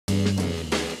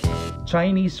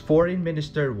Chinese Foreign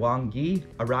Minister Wang Yi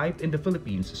arrived in the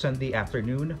Philippines Sunday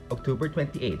afternoon, October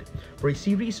 28, for a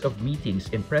series of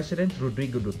meetings in President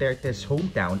Rodrigo Duterte's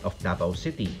hometown of Davao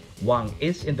City. Wang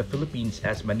is in the Philippines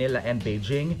as Manila and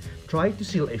Beijing try to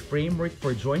seal a framework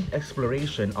for joint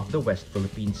exploration of the West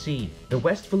Philippine Sea. The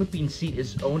West Philippine Sea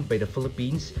is owned by the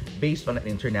Philippines based on an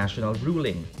international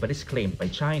ruling, but is claimed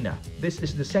by China. This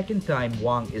is the second time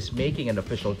Wang is making an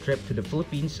official trip to the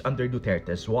Philippines under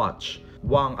Duterte's watch.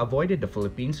 Wang avoided the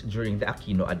Philippines during the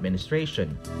Aquino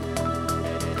administration.